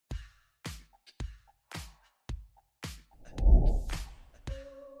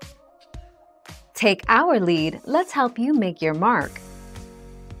Take our lead, let's help you make your mark.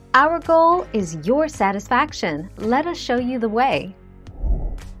 Our goal is your satisfaction. Let us show you the way.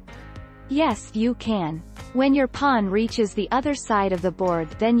 Yes, you can. When your pawn reaches the other side of the board,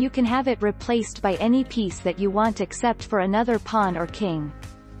 then you can have it replaced by any piece that you want except for another pawn or king.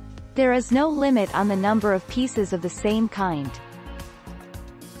 There is no limit on the number of pieces of the same kind.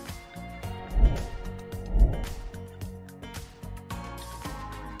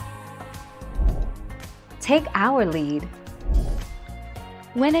 Take our lead.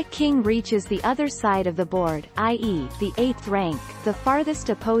 When a king reaches the other side of the board, i.e., the 8th rank, the farthest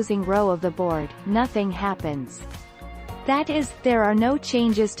opposing row of the board, nothing happens. That is, there are no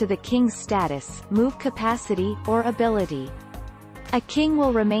changes to the king's status, move capacity, or ability. A king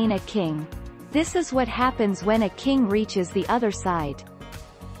will remain a king. This is what happens when a king reaches the other side.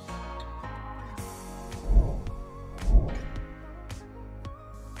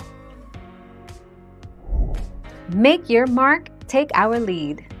 Make your mark, take our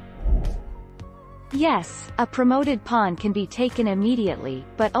lead. Yes, a promoted pawn can be taken immediately,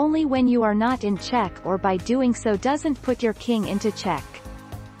 but only when you are not in check or by doing so doesn't put your king into check.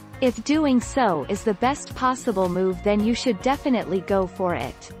 If doing so is the best possible move, then you should definitely go for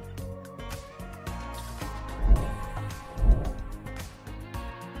it.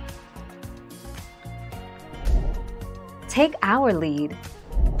 Take our lead.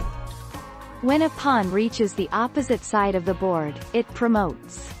 When a pawn reaches the opposite side of the board, it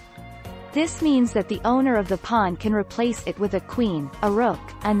promotes. This means that the owner of the pawn can replace it with a queen, a rook,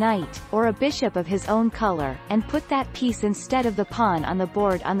 a knight, or a bishop of his own color, and put that piece instead of the pawn on the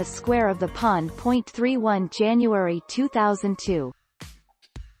board on the square of the pawn. 31 January 2002.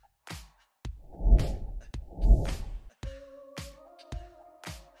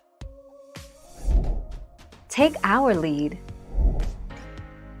 Take our lead.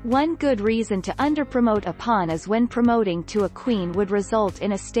 One good reason to underpromote a pawn is when promoting to a queen would result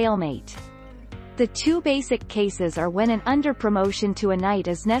in a stalemate. The two basic cases are when an underpromotion to a knight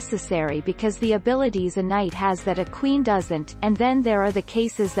is necessary because the abilities a knight has that a queen doesn't, and then there are the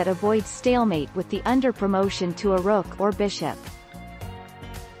cases that avoid stalemate with the underpromotion to a rook or bishop.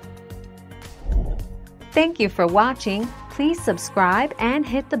 Thank you for watching. Please subscribe and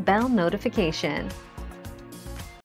hit the bell notification.